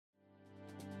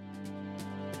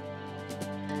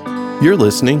You're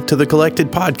listening to the Collected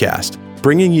Podcast,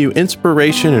 bringing you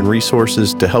inspiration and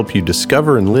resources to help you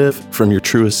discover and live from your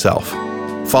truest self.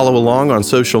 Follow along on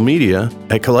social media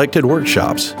at Collected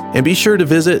Workshops, and be sure to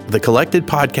visit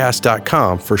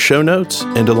thecollectedpodcast.com for show notes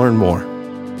and to learn more.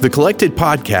 The Collected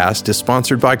Podcast is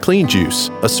sponsored by Clean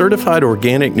Juice, a certified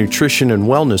organic nutrition and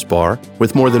wellness bar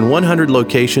with more than 100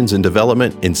 locations in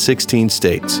development in 16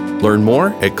 states. Learn more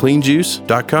at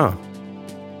cleanjuice.com.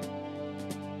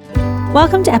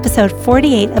 Welcome to episode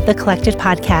 48 of the Collected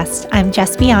Podcast. I'm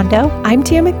Jess Biondo. I'm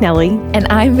Tia McNelly. And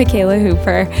I'm Michaela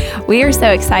Hooper. We are so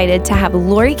excited to have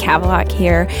Lori Kawulok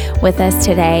here with us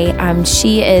today.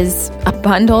 She is a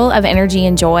bundle of energy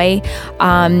and joy,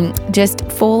 just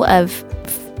full of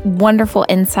wonderful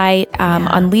insight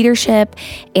on leadership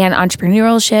and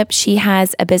entrepreneurship. She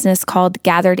has a business called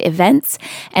Gathered Events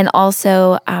and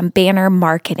also banner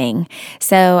marketing.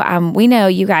 So we know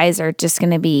you guys are just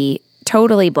going to be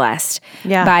totally blessed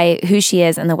by who she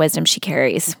is and the wisdom she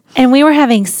carries. And we were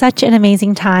having such an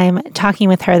amazing time talking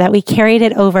with her that we carried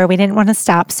it over. We didn't want to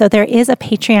stop. So there is a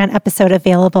Patreon episode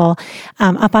available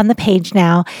up on the page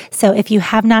now. So if you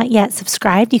have not yet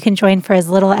subscribed, you can join for as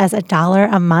little as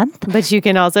 $1 a month. But you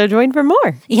can also join for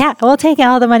more. Yeah, we'll take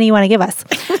all the money you want to give us.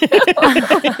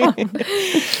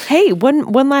 Hey,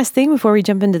 one last thing before we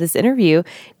jump into this interview.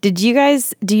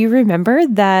 Do you remember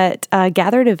that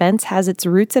Gathered Events has its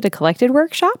roots at a Collected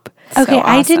workshop? Okay, So awesome.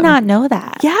 I did not know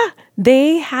that. Yeah,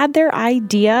 they had their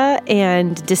idea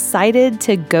and decided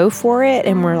to go for it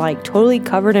and were like totally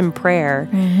covered in prayer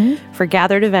for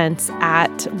Gathered Events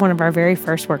at one of our very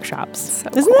first workshops.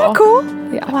 Isn't that cool?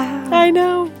 Yeah. Wow. I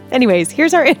know. Anyways,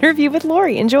 here's our interview with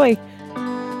Lori. Enjoy.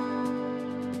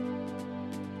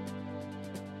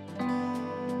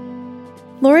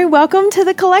 Lori, welcome to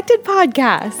the Collected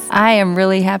Podcast. I am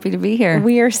really happy to be here.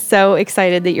 We are so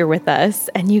excited that you're with us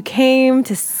and you came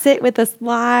to sit with us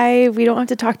live. We don't have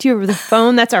to talk to you over the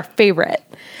phone. That's our favorite.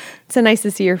 It's so nice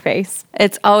to see your face.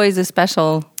 It's always a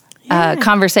special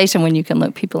conversation when you can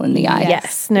look people in the eye.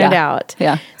 Yes, no doubt.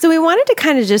 Yeah. So we wanted to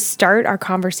kind of just start our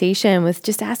conversation with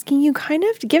just asking you kind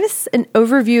of to give us an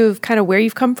overview of kind of where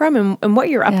you've come from and what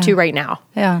you're up to right now.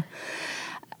 Yeah.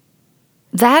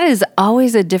 That is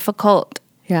always a difficult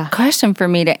question for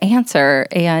me to answer,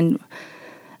 and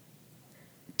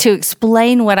to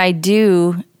explain what I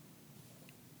do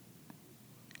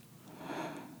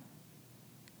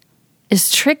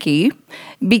is tricky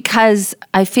because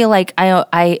I feel like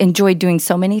I enjoy doing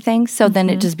so many things. So then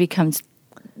it just becomes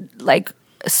like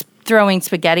throwing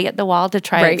spaghetti at the wall to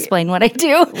try to explain what I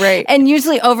do. Right. And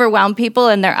usually overwhelm people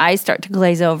and their eyes start to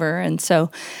glaze over. And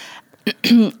so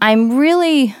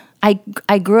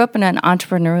I grew up in an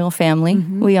entrepreneurial family.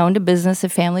 We owned a business, a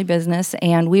family business,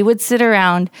 and we would sit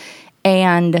around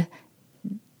and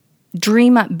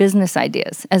dream up business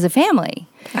ideas as a family.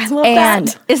 I love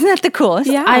that. Isn't that the coolest?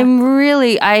 Yeah. I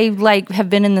have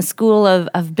been in the school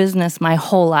of business my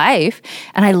whole life,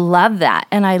 and I love that.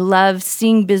 And I love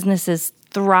seeing businesses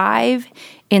thrive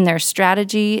in their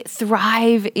strategy,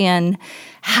 thrive in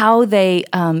how they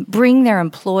bring their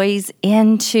employees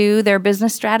into their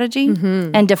business strategy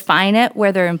and define it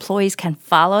where their employees can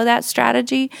follow that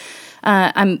strategy.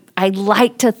 I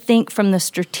like to think from the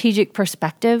strategic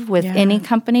perspective with any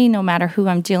company, no matter who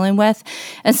I'm dealing with.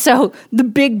 And so the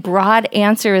big, broad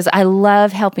answer is I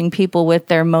love helping people with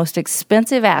their most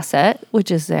expensive asset, which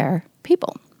is their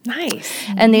people. Nice.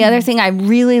 And the other thing I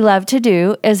really love to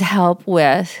do is help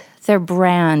with their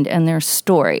brand and their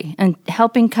story, and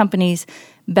helping companies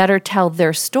better tell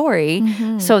their story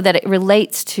so that it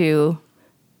relates to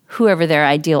whoever their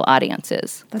ideal audience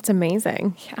is. That's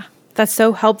amazing. Yeah. That's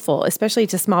so helpful, especially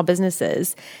to small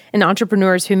businesses and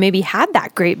entrepreneurs who maybe had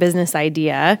that great business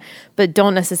idea, but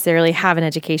don't necessarily have an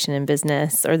education in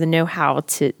business or the know-how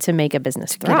to make a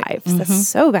business thrive. So that's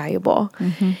so valuable.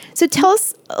 So tell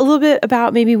us a little bit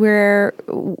about maybe where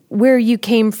you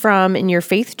came from in your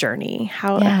faith journey.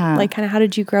 How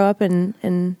did you grow up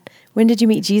and when did you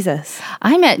meet Jesus?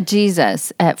 I met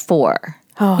Jesus at 4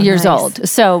 years old.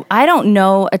 So I don't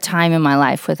know a time in my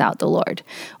life without the Lord,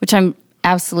 which I'm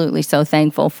absolutely so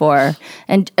thankful for.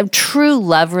 And a true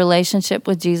love relationship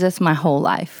with Jesus my whole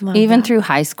life, even through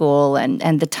high school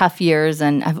and the tough years.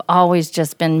 And I've always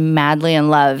just been madly in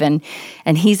love. And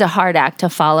he's a hard act to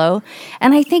follow.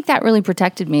 And I think that really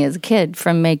protected me as a kid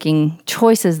from making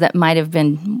choices that might have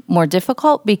been more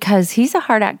difficult, because he's a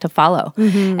hard act to follow.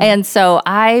 And so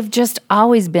I've just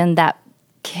always been that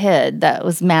kid that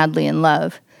was madly in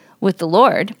love with the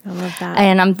Lord. I love that.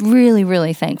 And I'm really,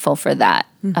 really thankful for that.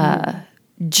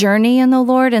 journey in the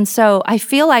Lord. And so I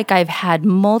feel like I've had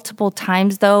multiple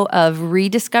times, though, of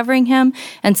rediscovering him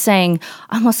and saying,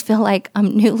 I almost feel like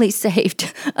I'm newly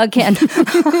saved again.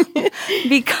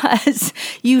 Because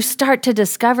you start to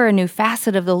discover a new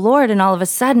facet of the Lord, and all of a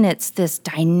sudden it's this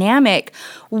dynamic,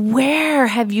 where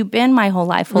have you been my whole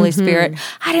life, Holy Spirit?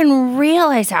 I didn't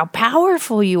realize how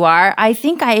powerful you are. I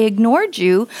think I ignored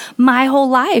you my whole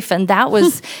life. And that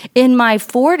was in my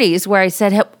 40s where I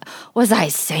said, was I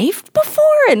saved before?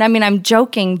 And I mean, I'm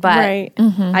joking, but right.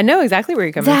 I know exactly where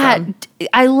you're coming from.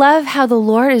 I love how the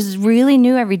Lord is really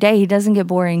new every day. He doesn't get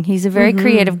boring. He's a very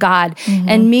creative God.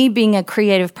 And me being a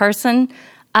creative person,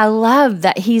 I love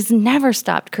that he's never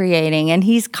stopped creating, and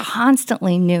he's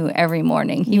constantly new every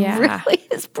morning. He really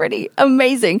is pretty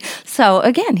amazing. So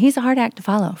again, he's a hard act to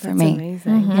follow for me.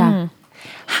 Amazing. Yeah.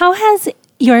 How has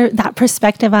that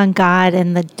perspective on God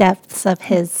and the depths of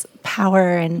his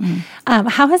power and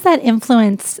how has that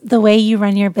influenced the way you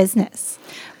run your business?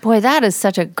 Boy, that is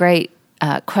such a great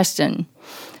question.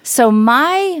 So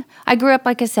I grew up,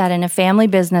 like I said, in a family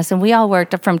business, and we all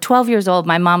worked. From 12 years old,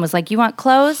 my mom was like, you want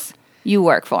clothes? You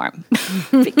work for them.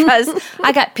 Because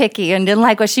I got picky and didn't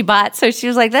like what she bought. So she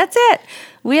was like, that's it.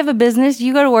 We have a business.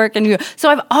 You go to work. So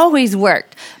I've always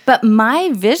worked. But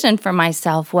my vision for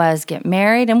myself was get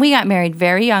married. And we got married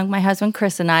very young. My husband,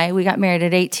 Chris, and we got married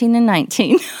at 18 and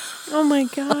 19. Oh my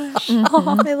gosh.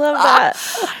 I love that.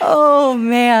 Oh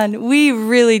man, we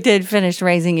really did finish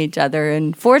raising each other.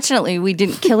 And fortunately, we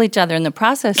didn't kill each other in the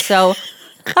process. So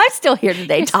I'm still here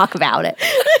today to talk about it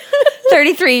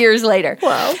 33 years later.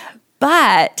 Wow.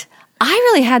 But I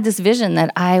really had this vision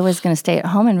that I was going to stay at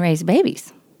home and raise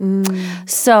babies.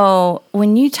 So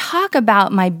when you talk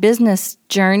about my business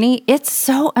journey, it's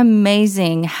so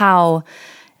amazing how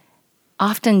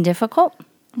often difficult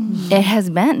it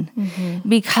has been.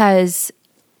 Because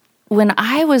when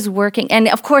I was working, and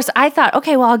of course I thought,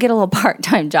 okay, well, I'll get a little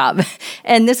part-time job.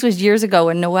 And this was years ago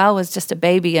when Noelle was just a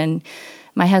baby, and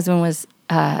my husband was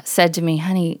said to me,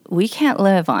 honey, we can't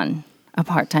live on a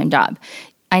part-time job.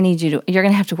 I need you're going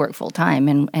to have to work full-time.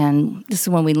 And this is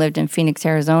when we lived in Phoenix,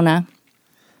 Arizona.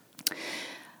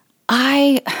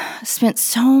 I spent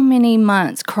so many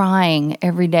months crying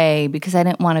every day because I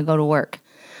didn't want to go to work.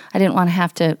 I didn't want to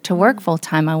have to work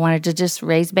full-time. I wanted to just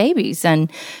raise babies. And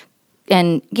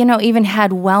even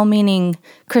had well-meaning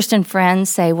Christian friends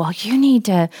say, well, you need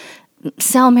to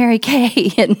sell Mary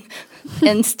Kay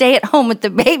and stay at home with the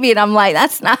baby. And I'm like,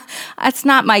 that's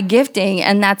not my gifting,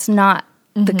 and that's not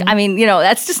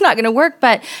that's just not going to work.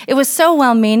 But it was so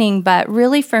well-meaning. But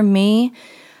really for me,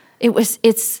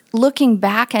 it's looking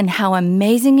back and how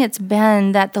amazing it's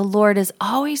been that the Lord has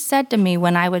always said to me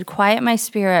when I would quiet my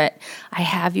spirit, I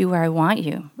have you where I want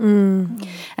you.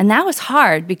 And that was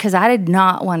hard because I did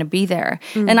not want to be there.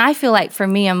 And I feel like for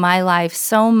me in my life,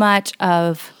 so much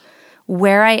of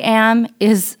where I am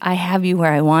is I have you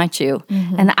where I want you.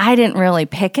 And I didn't really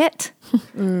pick it.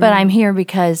 But I'm here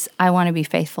because I want to be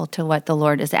faithful to what the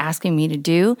Lord is asking me to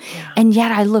do. Yeah. And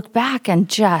yet I look back and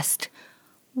just,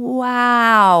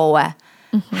 wow,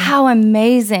 how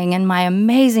amazing, and my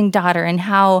amazing daughter, and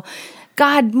how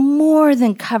God more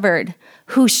than covered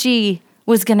who she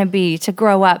was going to be to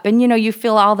grow up. And, you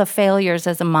feel all the failures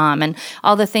as a mom and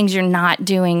all the things you're not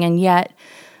doing. And yet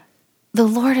the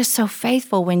Lord is so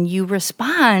faithful when you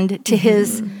respond to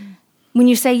his when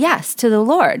you say yes to the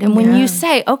Lord, and when you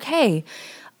say, okay,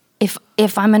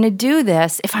 if I'm going to do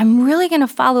this, if I'm really going to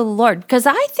follow the Lord, because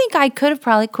I think I could have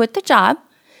probably quit the job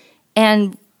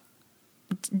and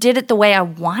did it the way I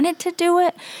wanted to do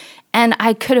it, and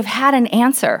I could have had an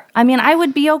answer. I mean, I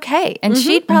would be okay, and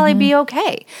she'd probably be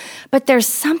okay. But there's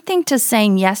something to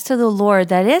saying yes to the Lord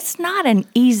that it's not an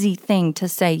easy thing to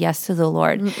say yes to the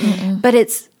Lord, but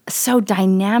it's so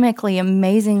dynamically,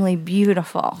 amazingly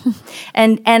beautiful.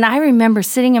 And I remember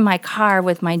sitting in my car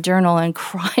with my journal and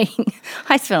crying.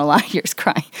 I spent a lot of years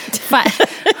crying,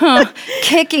 but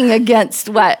kicking against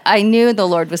what I knew the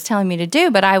Lord was telling me to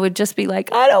do. But I would just be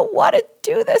like, I don't want to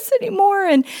do this anymore.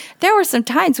 And there were some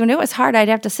times when it was hard. I'd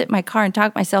have to sit in my car and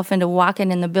talk myself into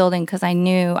walking in the building because I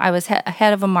knew I was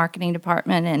head of a marketing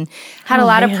department and had a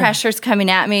lot of pressures coming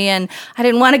at me, and I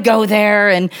didn't want to go there,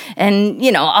 and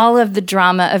all of the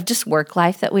drama of just work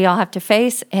life that we all have to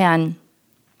face. And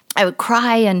I would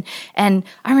cry, and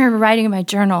I remember writing in my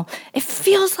journal, it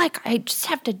feels like I just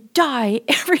have to die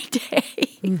every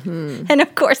day. And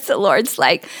of course the Lord's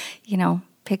like,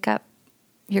 pick up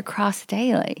your cross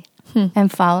daily.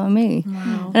 and follow me.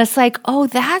 Wow. And it's like, oh,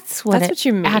 that's what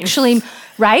you mean. Actually,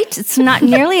 right? It's not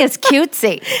nearly as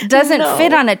cutesy. It doesn't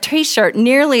fit on a t-shirt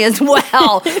nearly as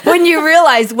well when you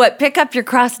realize what pick up your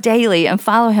cross daily and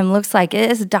follow him looks like.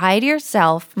 It is die to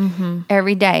yourself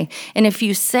every day. And if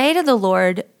you say to the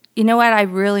Lord, you know what, I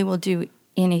really will do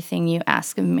anything you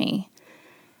ask of me.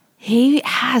 He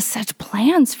has such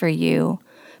plans for you,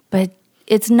 but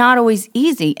it's not always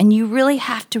easy. And you really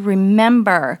have to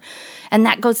remember, and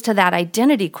that goes to that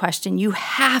identity question. You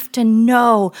have to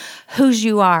know whose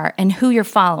you are and who you're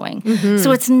following.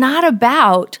 So it's not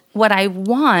about what I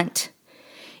want.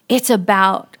 It's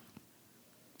about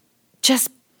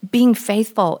just being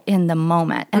faithful in the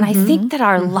moment. And I think that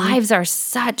our lives are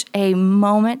such a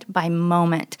moment by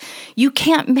moment. You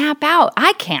can't map out.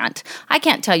 I can't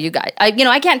tell you guys.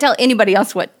 I can't tell anybody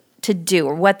else what to do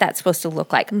or what that's supposed to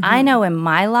look like. I know in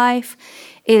my life,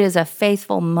 it is a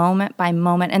faithful moment by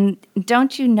moment. And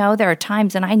don't you know there are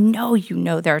times, and I know you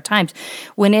know there are times,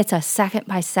 when it's a second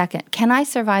by second. Can I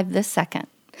survive this second?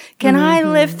 Can I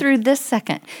live through this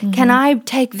second? Can I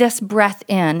take this breath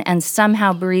in and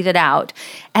somehow breathe it out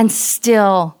and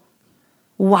still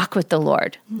walk with the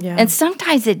Lord? Yeah. And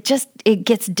sometimes it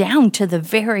gets down to the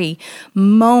very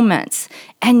moments.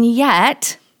 And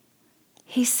yet,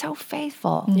 he's so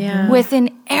faithful within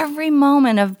every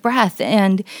moment of breath.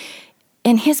 And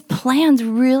his plans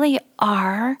really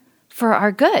are for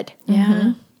our good.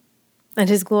 Yeah. And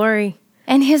his glory.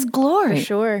 And his glory. For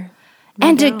sure.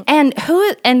 I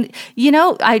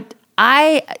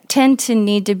tend to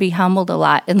need to be humbled a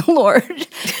lot in the Lord.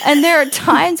 And there are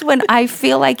times when I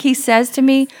feel like he says to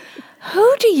me,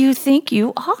 who do you think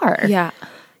you are? Yeah.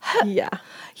 Yeah.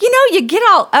 You get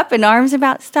all up in arms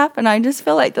about stuff, and I just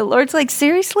feel like the Lord's like,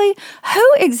 seriously,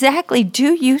 who exactly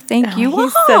do you think you are? He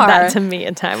said that to me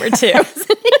a time or two.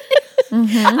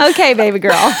 Okay, baby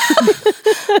girl.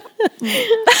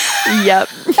 Yep.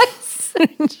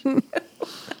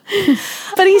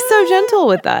 But he's so gentle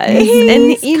with us.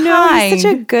 He's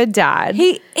such a good dad.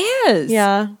 He is.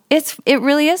 Yeah. It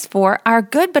really is for our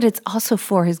good, but it's also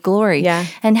for his glory. Yeah.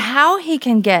 And how he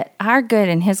can get our good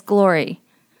and his glory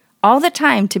all the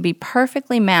time to be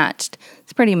perfectly matched,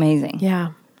 it's pretty amazing.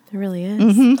 Yeah, it really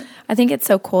is. I think it's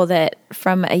so cool that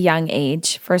from a young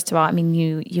age, first of all, I mean,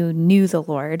 you knew the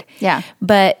Lord. Yeah.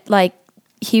 But like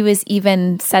he was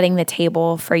even setting the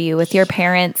table for you with your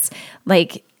parents,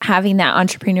 like having that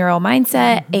entrepreneurial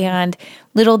mindset. And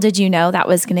little did you know that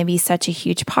was going to be such a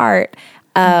huge part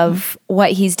of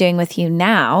what he's doing with you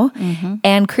now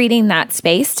and creating that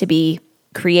space to be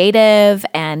creative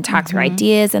and talk through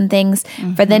ideas and things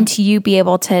for then to you be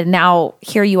able to now,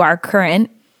 here you are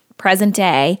present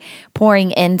day,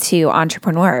 pouring into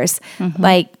entrepreneurs.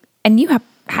 Like, and you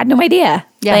had no idea.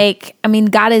 Yeah. Like, I mean,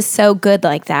 God is so good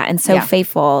like that and so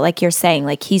faithful. Like you're saying,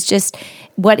 like he's just,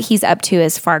 what he's up to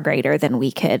is far greater than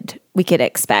we could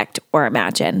expect or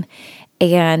imagine.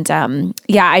 And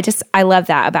I love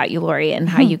that about you, Lori, and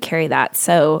how you carry that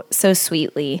so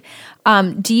sweetly.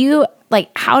 How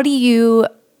do you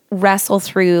wrestle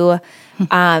through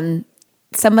some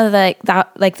of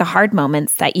the hard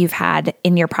moments that you've had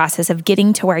in your process of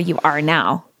getting to where you are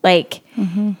now? Like,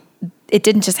 it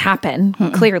didn't just happen.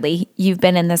 Clearly, you've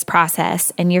been in this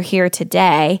process and you're here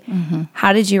today.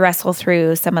 How did you wrestle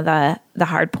through some of the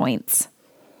hard points?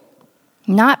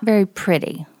 Not very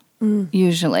pretty,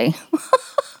 usually.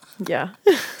 Yeah.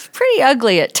 It's pretty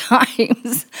ugly at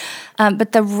times.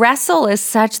 But the wrestle is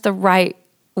such the right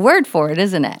word for it,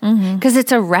 isn't it? Because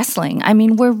it's a wrestling. I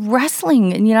mean, we're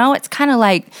wrestling, it's kind of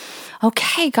like,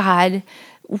 okay, God,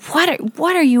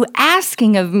 what are you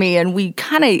asking of me? And we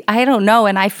kind of, I don't know.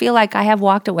 And I feel like I have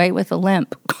walked away with a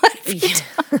limp quite a few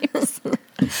times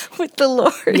with the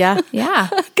Lord. Yeah. Yeah.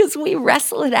 Because we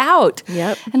wrestle it out.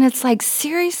 Yep. And it's like,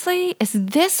 seriously, is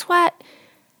this what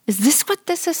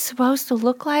this is supposed to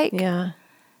look like? Yeah.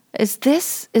 Is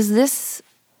this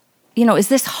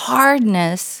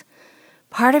hardness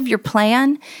part of your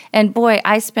plan? And boy,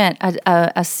 I spent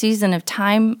a season of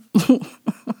time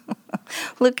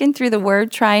looking through the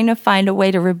word, trying to find a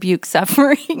way to rebuke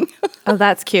suffering. Oh,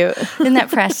 that's cute. Isn't that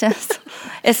precious?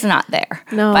 It's not there.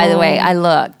 No. By the way, I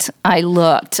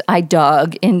I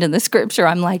dug into the scripture.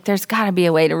 I'm like, there's got to be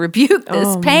a way to rebuke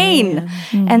this pain.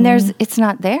 And it's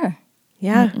not there.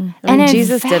 Yeah. And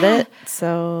Jesus did it.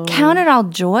 So count it all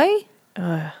joy.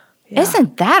 Yeah.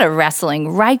 Isn't that a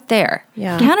wrestling right there?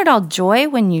 Yeah. Count it all joy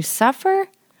when you suffer.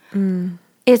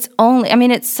 It's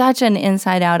such an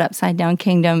inside out, upside down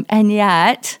kingdom. And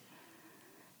yet,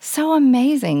 so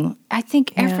amazing. I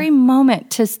think every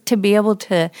moment to be able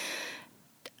to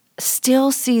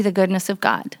still see the goodness of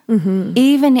God.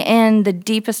 Even in the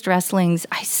deepest wrestlings,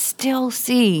 I still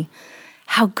see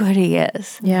how good he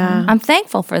is. Yeah. I'm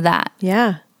thankful for that.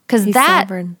 Yeah. Because He's that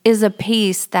sovereign. is a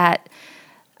piece that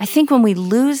I think when we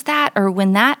lose that, or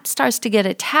when that starts to get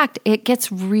attacked, it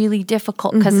gets really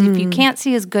difficult. Because if you can't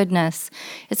see his goodness,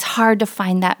 it's hard to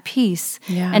find that peace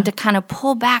and to kind of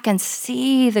pull back and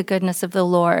see the goodness of the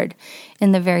Lord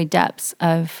in the very depths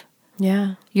of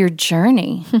your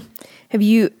journey. Do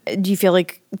you feel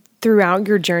like throughout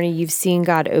your journey, you've seen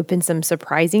God open some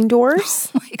surprising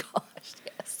doors? Oh my gosh,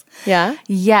 yes. Yeah.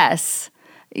 Yes.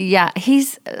 Yeah,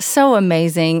 he's so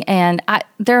amazing. And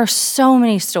there are so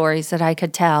many stories that I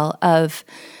could tell of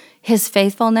his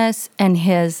faithfulness and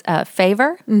his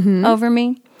favor over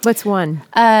me. What's one?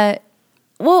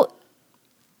 Well,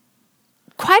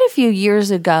 quite a few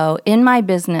years ago in my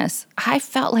business, I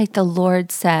felt like the Lord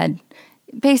said,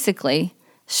 basically,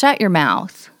 shut your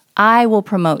mouth. I will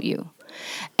promote you.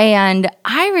 And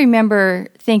I remember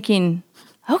thinking,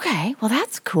 okay, well,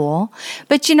 that's cool.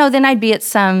 But, then I'd be at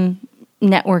some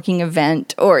networking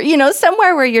event or,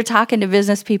 somewhere where you're talking to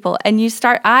business people and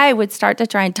I would start to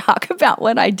try and talk about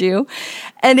what I do.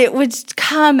 And it would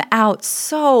come out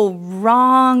so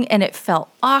wrong and it felt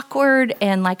awkward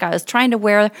and like I was trying to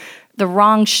wear the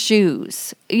wrong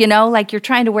shoes, like you're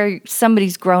trying to wear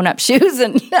somebody's grown-up shoes.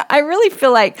 And I really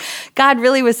feel like God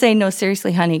really was saying, no,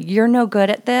 seriously, honey, you're no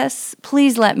good at this.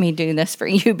 Please let me do this for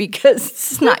you because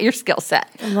it's not your skill set.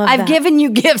 I've given you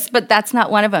gifts, but that's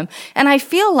not one of them. And I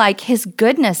feel like his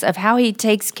goodness of how he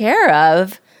takes care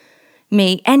of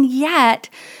me. And yet,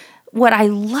 what I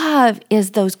love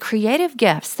is those creative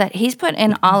gifts that he's put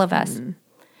in all of us.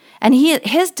 And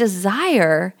his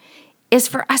desire is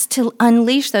for us to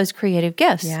unleash those creative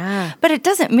gifts. Yeah. But it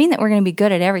doesn't mean that we're going to be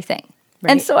good at everything.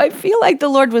 Right. And so I feel like the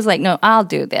Lord was like, no, I'll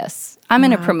do this. I'm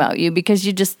going to promote you because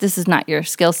this is not your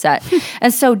skill set.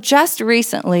 And so just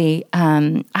recently,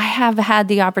 I have had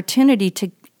the opportunity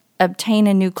to obtain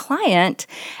a new client,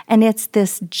 and it's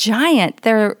this giant,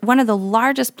 they're one of the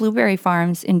largest blueberry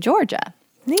farms in Georgia.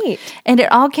 Neat. And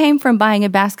it all came from buying a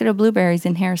basket of blueberries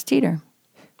in Harris Teeter.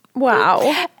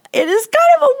 Wow. It is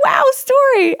kind of a wow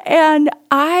story. And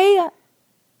I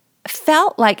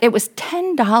felt like it was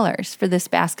 $10 for this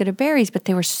basket of berries, but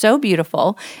they were so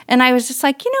beautiful. And I was just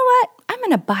like, you know what? I'm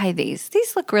going to buy these.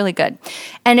 These look really good.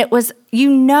 And it was,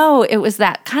 it was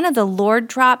that kind of the Lord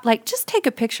drop, like just take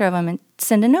a picture of them and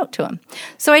send a note to him.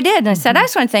 So I did. And I said, I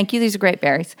just want to thank you. These are great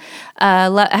berries.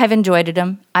 I've enjoyed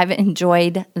them. And I've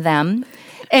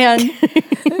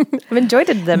enjoyed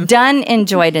them. Done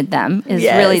enjoyed them is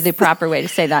really the proper way to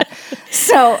say that.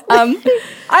 So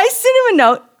I sent him a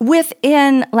note.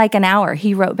 Within like an hour,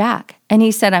 he wrote back. And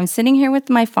he said, I'm sitting here with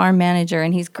my farm manager,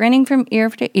 and he's grinning from ear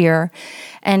to ear.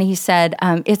 And he said,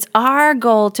 it's our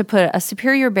goal to put a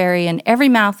superior berry in every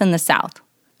mouth in the South.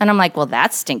 And I'm like, well,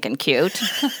 that's stinking cute.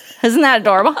 Isn't that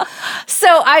adorable? So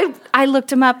I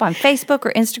looked him up on Facebook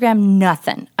or Instagram,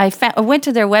 nothing. I went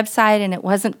to their website, and it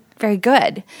wasn't very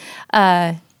good.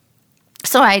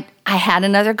 So I had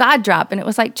another God drop, and it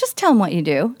was like, just tell them what you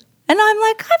do. And I'm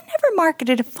like, I've never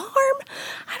marketed a farm.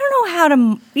 I don't know how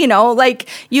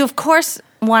to, you of course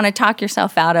want to talk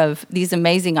yourself out of these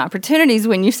amazing opportunities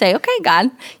when you say, okay,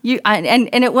 God, and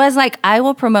it was like, I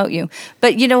will promote you.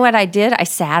 But you know what I did? I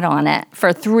sat on it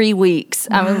for 3 weeks.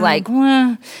 Wow. I was like,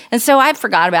 and so I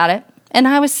forgot about it. And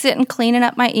I was sitting cleaning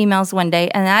up my emails one day,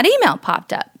 and that email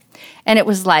popped up. And it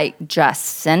was like, just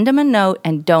send them a note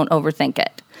and don't overthink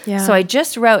it. Yeah. So I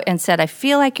just wrote and said, I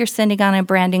feel like you're sending on a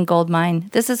branding gold mine.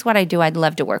 This is what I do. I'd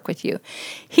love to work with you.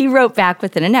 He wrote back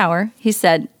within an hour. He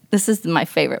said, this is my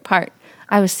favorite part.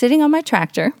 I was sitting on my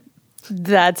tractor.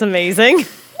 That's amazing.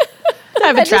 I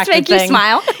have a that just make you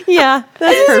smile. Yeah,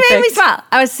 that's it perfect. Just made me smile.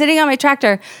 I was sitting on my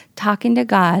tractor talking to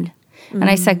God. And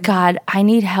I said, God, I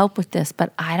need help with this,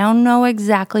 but I don't know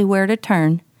exactly where to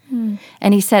turn.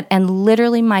 And he said, and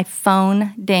literally my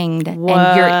phone dinged and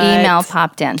your email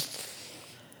popped in.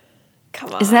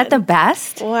 Come on. Isn't that the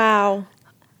best? Wow.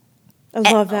 I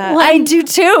love that. I do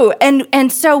too.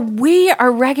 And so we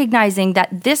are recognizing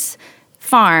that this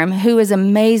farm, who is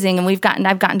amazing, and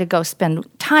I've gotten to go spend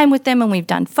time with them, and we've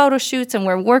done photo shoots, and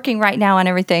we're working right now on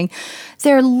everything.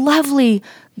 They're lovely,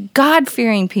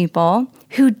 God-fearing people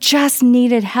who just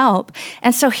needed help.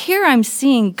 And so here I'm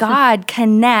seeing God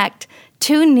connect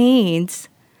two needs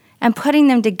and putting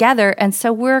them together. And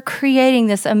so we're creating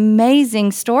this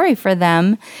amazing story for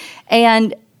them.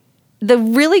 And the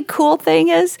really cool thing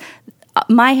is,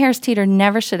 my Harris Teeter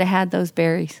never should have had those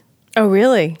berries. Oh,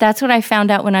 really? That's what I found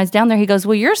out when I was down there. He goes,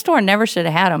 well, your store never should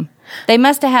have had them. They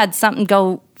must have had something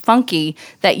go funky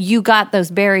that you got those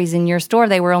berries in your store.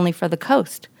 They were only for the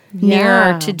coast.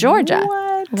 nearer to Georgia.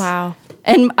 What? Wow.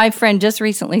 And my friend just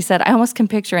recently said, I almost can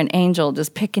picture an angel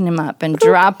just picking him up and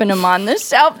dropping him on the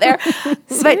shelf there.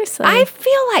 But I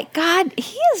feel like God,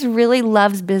 he really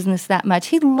loves business that much.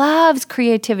 He loves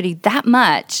creativity that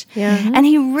much. Yeah. And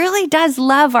he really does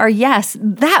love our yes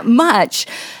that much.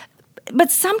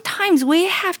 But sometimes we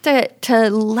have to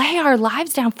lay our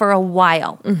lives down for a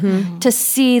while to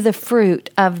see the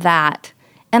fruit of that.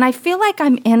 And I feel like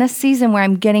I'm in a season where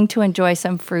I'm getting to enjoy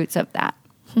some fruits of that.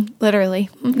 Literally.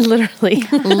 Literally,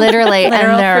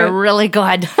 and they're really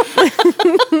good.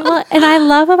 Well, and I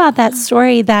love about that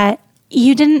story that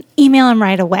you didn't email him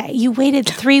right away. You waited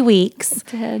 3 weeks.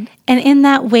 I did. And in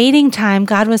that waiting time,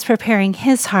 God was preparing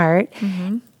his heart.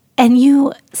 And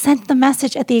you sent the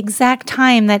message at the exact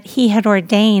time that he had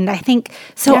ordained. I think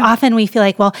so often we feel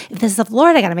like, well, if this is of the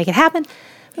Lord, I got to make it happen.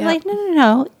 But like,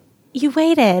 no. You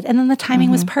waited, and then the timing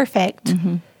was perfect.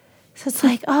 So it's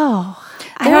like, I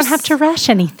don't have to rush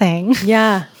anything.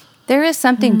 Yeah. There is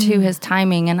something to his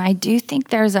timing, and I do think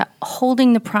there's a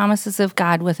holding the promises of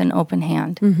God with an open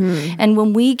hand. And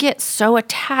when we get so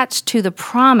attached to the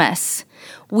promise,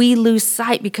 we lose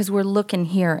sight because we're looking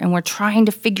here and we're trying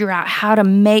to figure out how to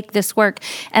make this work.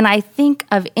 And I think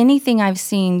of anything I've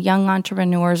seen young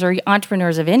entrepreneurs or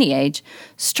entrepreneurs of any age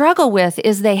struggle with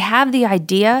is they have the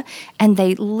idea and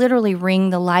they literally wring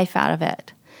the life out of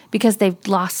it because they've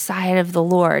lost sight of the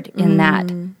Lord in that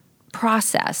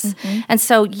process. And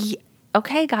so,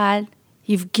 okay, God,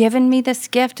 you've given me this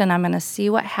gift and I'm going to see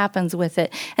what happens with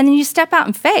it. And then you step out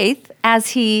in faith as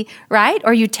he, right?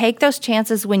 Or you take those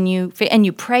chances when you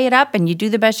pray it up and you do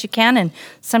the best you can. And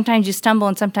sometimes you stumble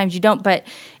and sometimes you don't. But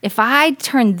if I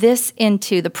turn this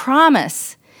into the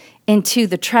promise, into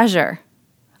the treasure,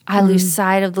 I lose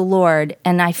sight of the Lord.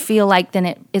 And I feel like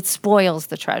then it spoils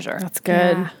the treasure. That's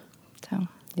good. Yeah. So,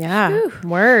 Yeah.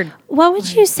 Word. What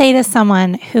would you say to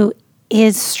someone who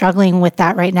is struggling with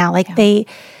that right now? Like they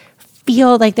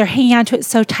feel like they're hanging on to it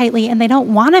so tightly and they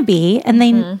don't want to be, and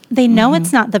they know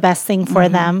it's not the best thing for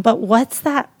them, but what's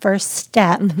that first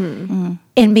step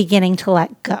in beginning to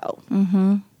let go?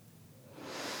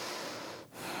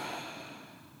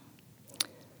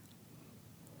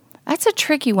 That's a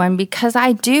tricky one because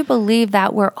I do believe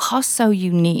that we're all so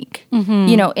unique,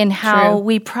 in how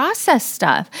we process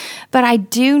stuff. But I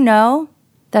do know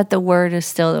that the word is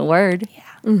still the word. Yeah.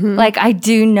 Like I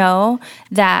do know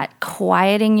that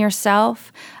quieting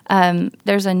yourself.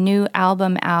 There's a new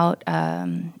album out,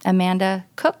 Amanda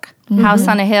Cook, House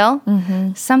on a Hill.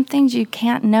 Some things you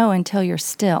can't know until you're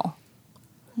still.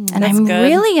 And I'm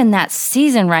really in that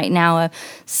season right now of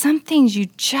some things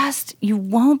you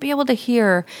won't be able to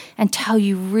hear until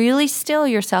you really still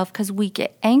yourself because we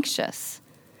get anxious.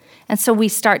 And so we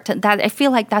start to, I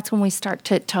feel like that's when we start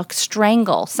to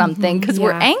strangle something because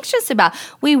we're anxious about,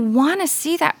 we want to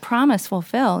see that promise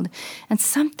fulfilled. And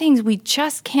some things we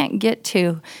just can't get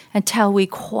to until we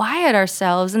quiet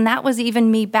ourselves. And that was even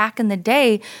me back in the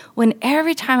day when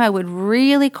every time I would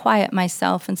really quiet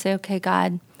myself and say, okay,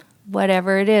 God,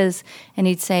 whatever it is, and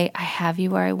he'd say, I have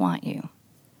you where I want you.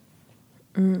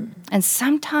 And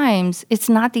sometimes it's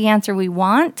not the answer we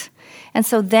want. And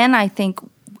so then I think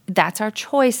that's our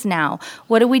choice now.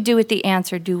 What do we do with the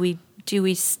answer? Do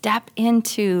we step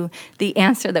into the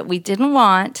answer that we didn't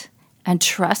want and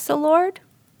trust the Lord,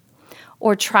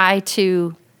 or try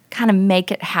to kind of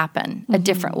make it happen a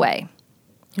different way?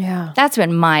 Yeah. That's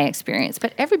been my experience,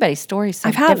 but everybody's story is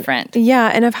so different.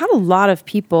 Yeah, and I've had a lot of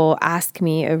people ask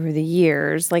me over the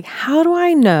years, like, how do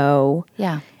I know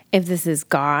if this is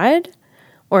God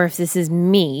or if this is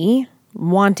me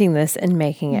wanting this and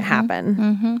making it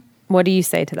happen? What do you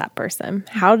say to that person?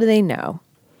 How do they know?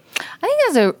 I think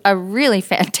that's a really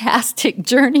fantastic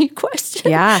journey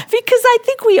question. Yeah. Because I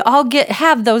think we all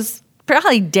have those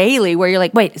probably daily where you're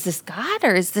like, wait, is this God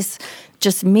or is this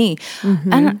just me?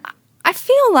 And I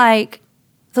feel like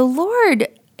the Lord,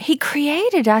 he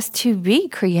created us to be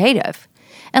creative.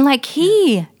 And like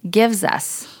he gives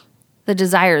us the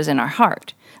desires in our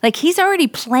heart. Like he's already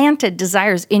planted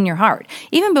desires in your heart,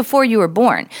 even before you were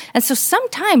born. And so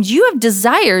sometimes you have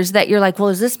desires that you're like, well,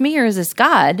 is this me or is this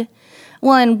God?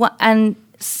 Well, and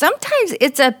sometimes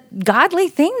it's a godly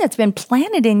thing that's been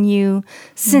planted in you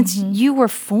since you were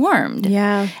formed.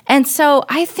 Yeah. And so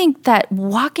I think that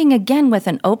walking again with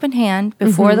an open hand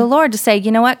before the Lord to say,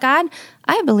 you know what, God,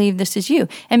 I believe this is you.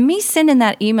 And me sending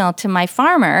that email to my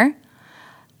farmer,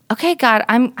 okay, God,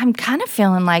 I'm kind of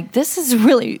feeling like this is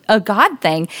really a God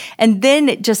thing. And then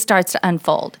it just starts to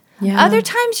unfold. Yeah. Other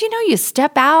times, you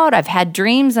step out. I've had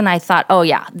dreams and I thought, oh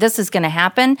yeah, this is going to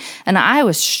happen. And I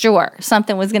was sure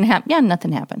something was going to happen. Yeah,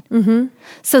 nothing happened.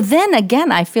 So then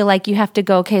again, I feel like you have to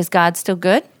go, okay, is God still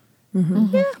good?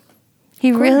 Yeah,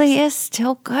 He really is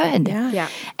still good. Yeah.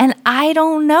 And I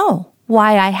don't know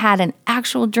why I had an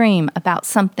actual dream about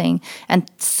something and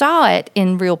saw it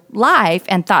in real life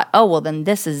and thought, oh, well, then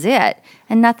this is it.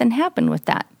 And nothing happened with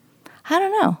that. I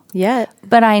don't know. Yet.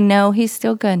 But I know he's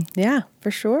still good. Yeah, for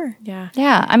sure. Yeah.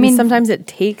 Yeah. I I mean, mean, sometimes it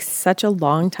takes such a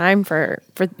long time for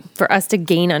us to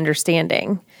gain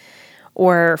understanding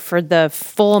or for the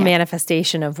full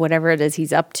manifestation of whatever it is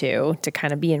he's up to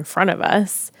kind of be in front of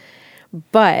us.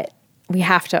 But we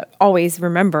have to always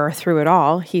remember through it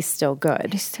all, he's still good.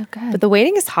 he's still good. But the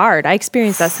waiting is hard. I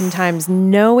experience that sometimes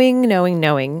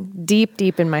knowing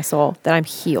deep in my soul that I'm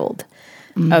healed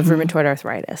of rheumatoid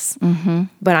arthritis.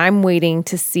 But I'm waiting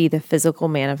to see the physical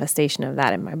manifestation of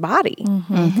that in my body.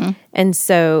 And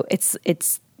so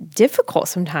it's difficult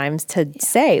sometimes to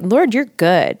say, Lord, you're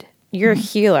good. You're a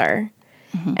healer.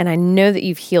 And I know that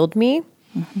you've healed me.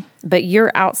 But you're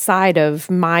outside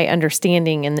of my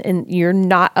understanding and you're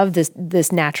not of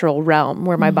this natural realm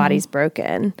where my body's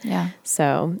broken. Yeah.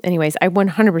 So anyways, I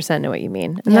 100% know what you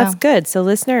mean. And that's good. So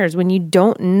listeners, when you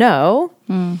don't know,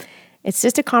 it's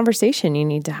just a conversation you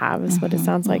need to have is what it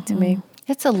sounds like to me.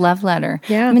 It's a love letter.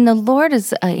 Yeah. I mean, the Lord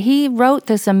is, he wrote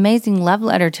this amazing love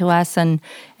letter to us. And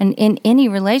in any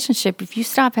relationship, if you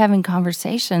stop having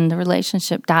conversation, the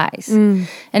relationship dies. And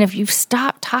if you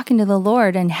stop talking to the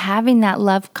Lord and having that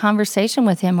love conversation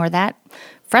with him or that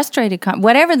frustrated,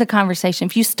 whatever the conversation,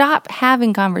 if you stop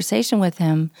having conversation with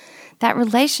him, that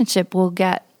relationship will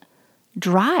get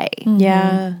dry.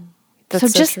 Yeah.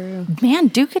 That's so just, true. man,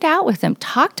 duke it out with him.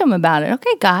 Talk to him about it.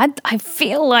 Okay, God, I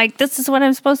feel like this is what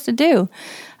I'm supposed to do.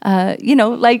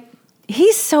 Like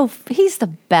he's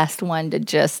the best one to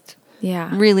just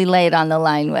really lay it on the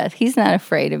line with. He's not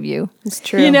afraid of you. It's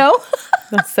true. You know?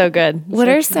 That's so good. What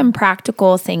are some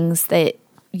practical things that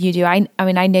you do? I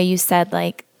mean, I know you said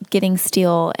like getting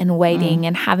still and waiting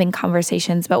and having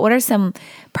conversations, but what are some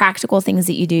practical things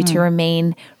that you do to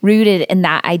remain rooted in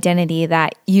that identity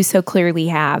that you so clearly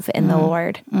have in the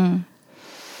Lord?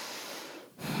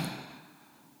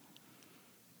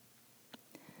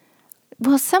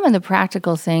 Well, some of the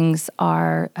practical things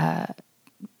are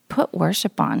put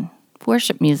worship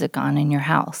music on in your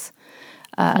house,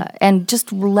 and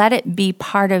just let it be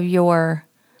part of your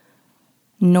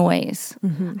noise.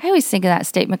 I always think of that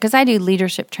statement because I do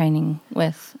leadership training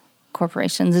with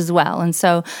corporations as well. And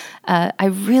so I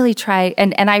really try,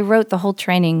 and I wrote the whole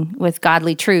training with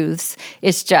godly truths.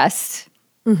 It's just,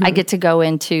 I get to go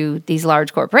into these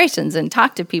large corporations and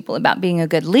talk to people about being a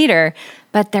good leader,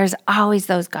 but there's always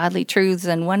those godly truths.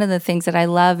 And one of the things that I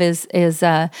love is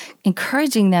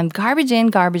encouraging them, garbage in,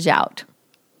 garbage out.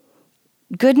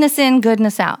 Goodness in,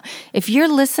 goodness out. If you're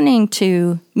listening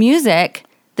to music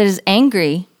that is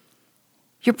angry,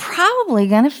 you're probably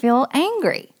going to feel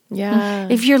angry. Yeah.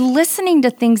 If you're listening to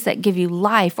things that give you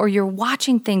life, or you're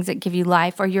watching things that give you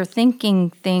life, or you're thinking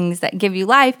things that give you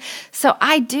life. So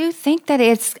I do think that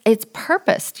it's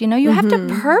purposed. You know, you have to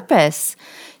purpose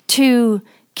to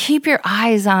keep your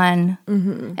eyes on.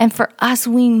 And for us,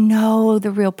 we know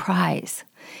the real prize.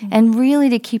 And really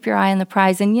to keep your eye on the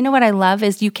prize. And you know what I love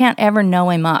is you can't ever know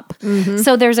him up.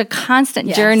 So there's a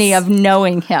constant journey of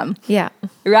knowing him. Yeah.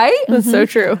 Right? That's so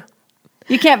true.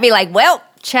 You can't be like, well,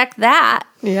 check that.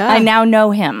 Yeah. I now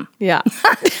know him. Yeah.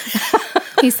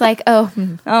 He's like,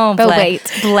 but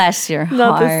wait. Bless your heart.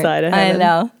 Not this side of I heaven.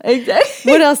 know.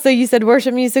 Exactly. What else? So you said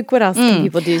worship music. What else can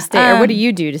people do to stay, or what do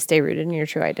you do to stay rooted in your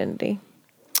true identity?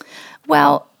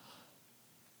 Well,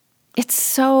 it's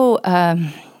so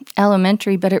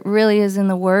elementary, but it really is in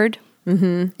the Word.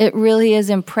 It really is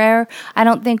in prayer. I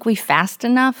don't think we fast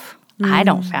enough. I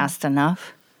don't fast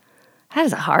enough. That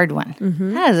is a hard one.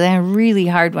 That is a really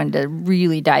hard one to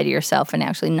really die to yourself and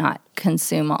actually not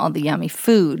consume all the yummy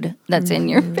food that's in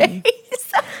your face.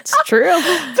 It's true. But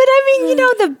I mean,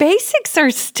 the basics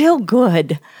are still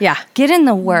good. Yeah. Get in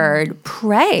the Word,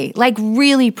 pray, like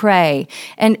really pray,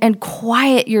 and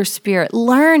quiet your spirit.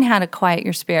 Learn how to quiet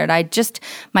your spirit.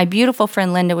 My beautiful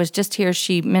friend Linda was just here.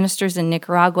 She ministers in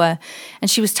Nicaragua, and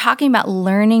she was talking about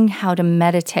learning how to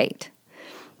meditate.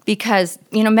 Because,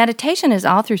 meditation is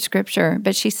all through Scripture,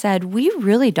 but she said, we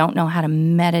really don't know how to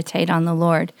meditate on the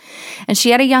Lord. And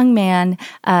she had a young man,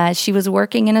 she was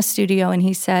working in a studio, and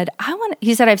he said,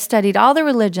 I've studied all the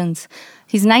religions.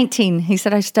 He's 19. He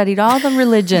said, I've studied all the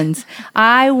religions.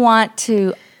 I want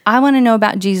to know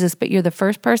about Jesus, but you're the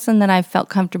first person that I've felt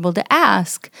comfortable to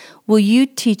ask, will you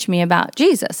teach me about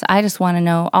Jesus? I just want to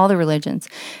know all the religions.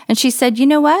 And she said, you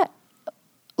know what?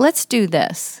 Let's do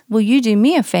this. Will you do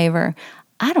me a favor?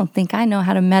 I don't think I know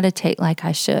how to meditate like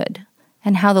I should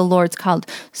and how the Lord's called.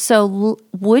 So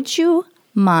would you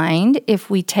mind if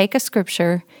we take a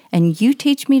scripture and you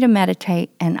teach me to meditate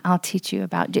and I'll teach you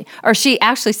about or she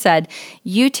actually said,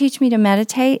 you teach me to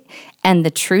meditate and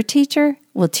the true teacher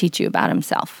will teach you about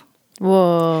himself.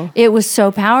 Whoa. It was so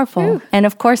powerful. Ooh. And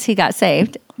of course he got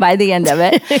saved by the end of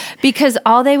it because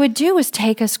all they would do was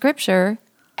take a scripture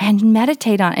and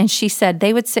meditate on it. And she said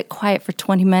they would sit quiet for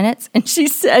 20 minutes. And she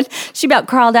said she about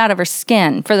crawled out of her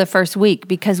skin for the first week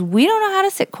because we don't know how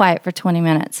to sit quiet for 20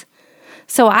 minutes.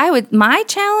 So my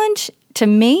challenge to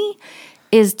me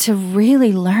is to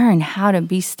really learn how to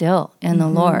be still in the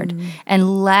Lord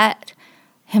and let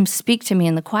him speak to me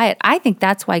in the quiet. I think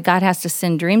that's why God has to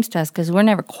send dreams to us because we're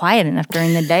never quiet enough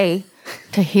during the day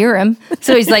to hear him.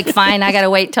 So he's like, fine, I got to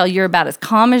wait till you're about as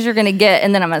calm as you're going to get.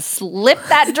 And then I'm going to slip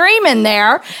that dream in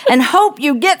there and hope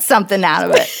you get something out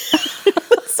of it.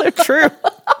 So true.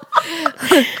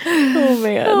 Oh,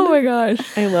 man. Oh, my gosh.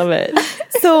 I love it.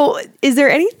 So is there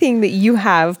anything that you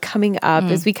have coming up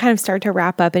as we kind of start to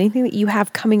wrap up? Anything that you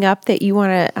have coming up that you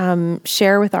want to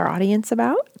share with our audience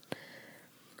about?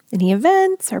 Any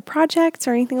events or projects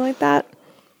or anything like that?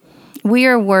 We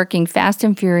are working fast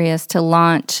and furious to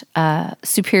launch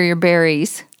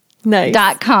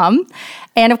superiorberries.com.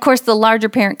 And of course, the larger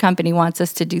parent company wants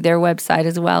us to do their website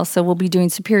as well. So we'll be doing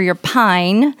Superior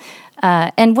Pine.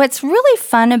 And what's really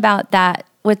fun about that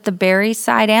with the berry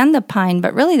side and the pine,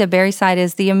 but really the berry side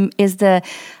is the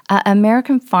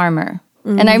American farmer.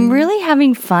 And I'm really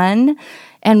having fun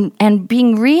and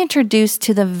being reintroduced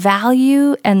to the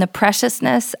value and the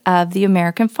preciousness of the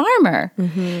American farmer.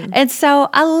 And so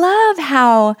I love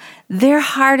how they're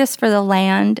hardest for the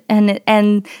land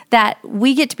and that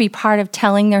we get to be part of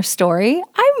telling their story.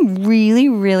 I'm really,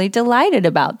 really delighted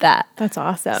about that. That's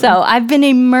awesome. So I've been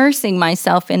immersing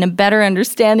myself in a better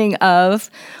understanding of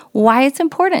why it's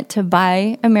important to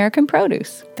buy American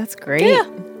produce. That's great. Yeah.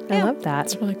 I love that.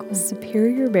 That's really cool.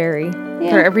 Superior Berry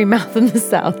for every mouth in the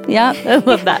South. Yeah. I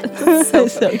love that. So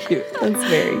cute. That's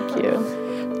very cute.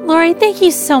 Lori, thank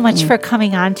you so much for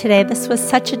coming on today. This was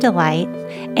such a delight.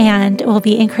 And we'll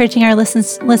be encouraging our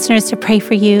listeners to pray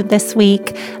for you this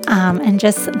week and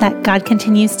just that God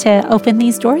continues to open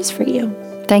these doors for you.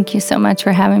 Thank you so much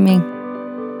for having me.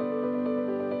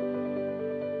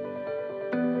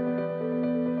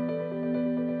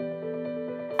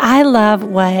 I love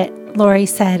what Lori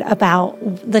said about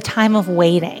the time of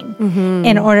waiting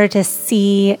in order to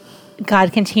see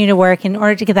God continue to work, in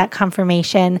order to get that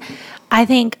confirmation. I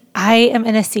think I am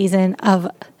in a season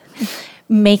of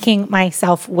making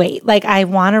myself wait. Like I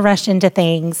want to rush into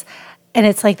things, and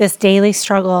it's like this daily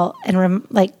struggle, and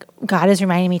like God is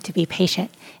reminding me to be patient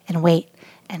and wait,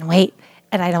 and I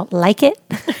don't like it.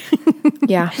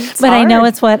 Yeah. But hard. I know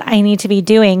it's what I need to be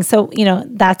doing. So,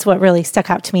 that's what really stuck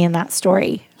out to me in that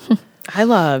story. I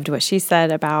loved what she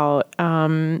said about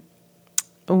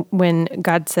when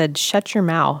God said, shut your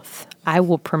mouth, I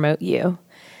will promote you.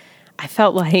 I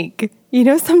felt like,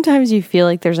 sometimes you feel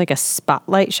like there's like a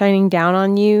spotlight shining down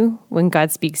on you when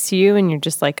God speaks to you and you're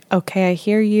just like, okay, I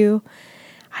hear you.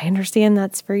 I understand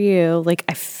that's for you. Like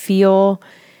I feel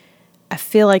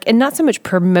like, and not so much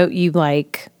promote you,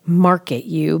 like market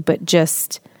you, but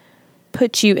just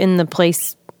put you in the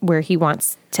place where he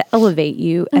wants to elevate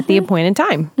you at the appointed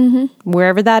time,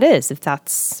 wherever that is, if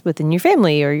that's within your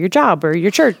family or your job or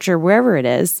your church or wherever it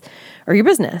is, or your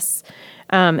business.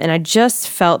 And I just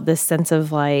felt this sense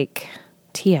of like,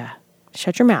 Tia,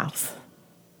 shut your mouth.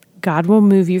 God will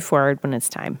move you forward when it's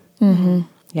time.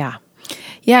 Yeah.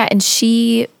 Yeah. And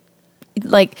she,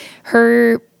 like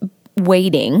her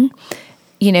waiting,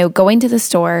 going to the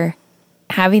store,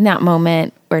 having that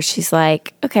moment where she's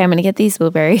like, okay, I'm going to get these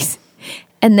blueberries.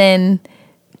 And then,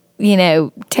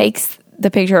 takes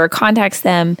the picture or contacts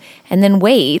them and then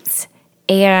waits.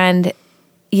 And,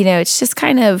 it's just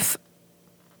kind of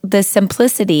the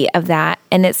simplicity of that.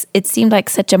 And it seemed like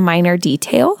such a minor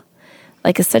detail,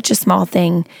 like such a small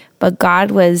thing, but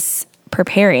God was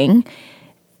preparing.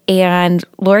 And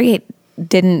Lori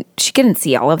couldn't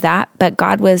see all of that, but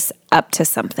God was up to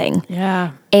something.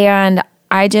 Yeah. And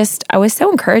I was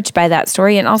so encouraged by that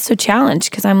story and also challenged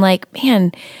because I'm like,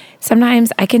 man,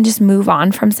 sometimes I can just move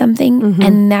on from something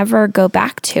and never go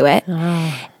back to it.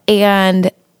 Oh.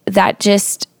 And that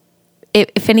just,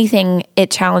 if anything, it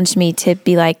challenged me to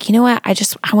be like, you know what? I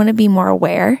want to be more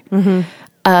aware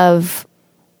of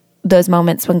those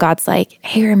moments when God's like,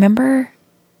 hey, remember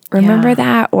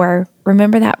that, or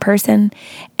remember that person,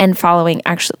 and following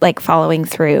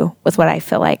through with what I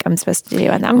feel like I'm supposed to do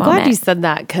in that moment. I'm glad you said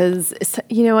that because,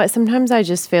 you know what, sometimes I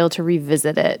just fail to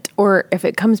revisit it. Or if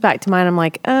it comes back to mind, I'm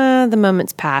like, the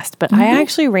moment's passed. But I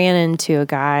actually ran into a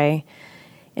guy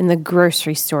in the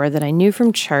grocery store that I knew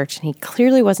from church, and he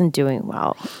clearly wasn't doing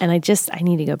well. And I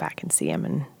need to go back and see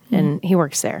him, and he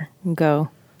works there, and go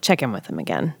check in with him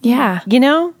again. Yeah. You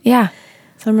know? Yeah.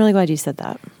 So I'm really glad you said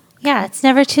that. Yeah, it's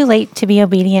never too late to be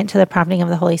obedient to the prompting of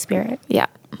the Holy Spirit. Yeah.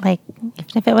 Like,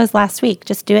 even if it was last week,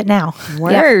 just do it now.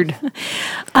 Word.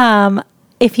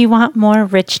 If you want more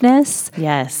richness,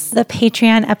 Yes. the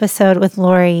Patreon episode with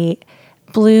Lori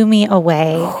blew me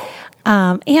away.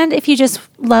 And if you just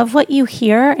love what you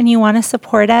hear and you want to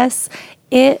support us,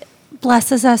 it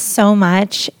blesses us so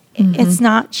much. It's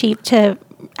not cheap to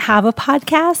have a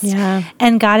podcast. Yeah.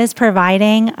 And God is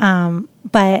providing,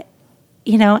 but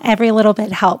you know, every little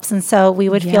bit helps. And so we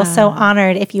would feel so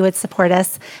honored if you would support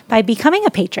us by becoming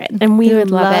a patron. And we would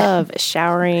love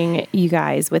showering you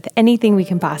guys with anything we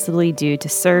can possibly do to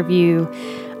serve you.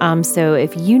 So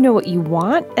if you know what you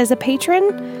want as a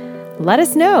patron, let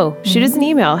us know. Shoot us an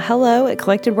email,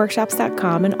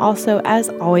 hello@collectedworkshops.com. And also, as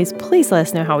always, please let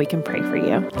us know how we can pray for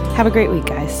you. Have a great week,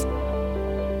 guys.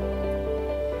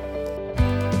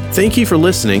 Thank you for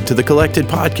listening to the Collected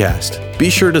Podcast. Be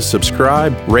sure to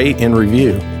subscribe, rate, and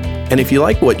review. And if you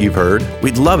like what you've heard,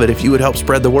 we'd love it if you would help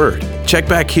spread the word. Check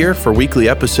back here for weekly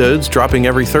episodes dropping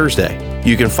every Thursday.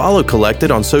 You can follow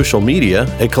Collected on social media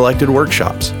at Collected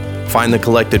Workshops. Find the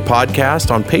Collected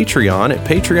Podcast on Patreon at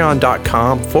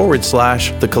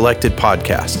patreon.com/The Collected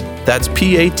Podcast. That's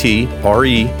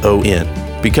PATREON.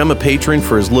 Become a patron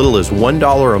for as little as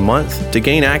 $1 a month to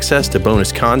gain access to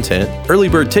bonus content, early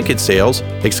bird ticket sales,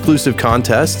 exclusive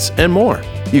contests, and more.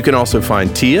 You can also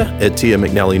find Tia at Tia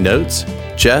McNelly Notes,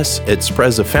 Jess at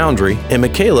Spreza Foundry, and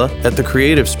Michaela at The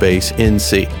Creative Space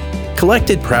NC.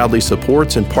 Collected proudly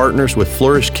supports and partners with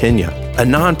Flourish Kenya, a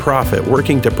nonprofit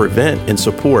working to prevent and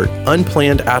support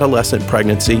unplanned adolescent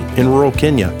pregnancy in rural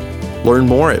Kenya. Learn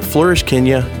more at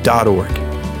flourishkenya.org.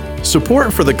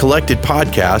 Support for the Collected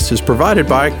Podcast is provided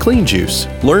by Clean Juice.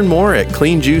 Learn more at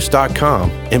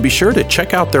cleanjuice.com and be sure to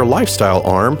check out their lifestyle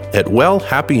arm at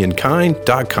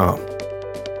wellhappyandkind.com.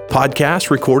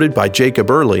 Podcast recorded by Jacob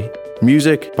Early.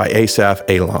 Music by Asaph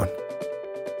Alon.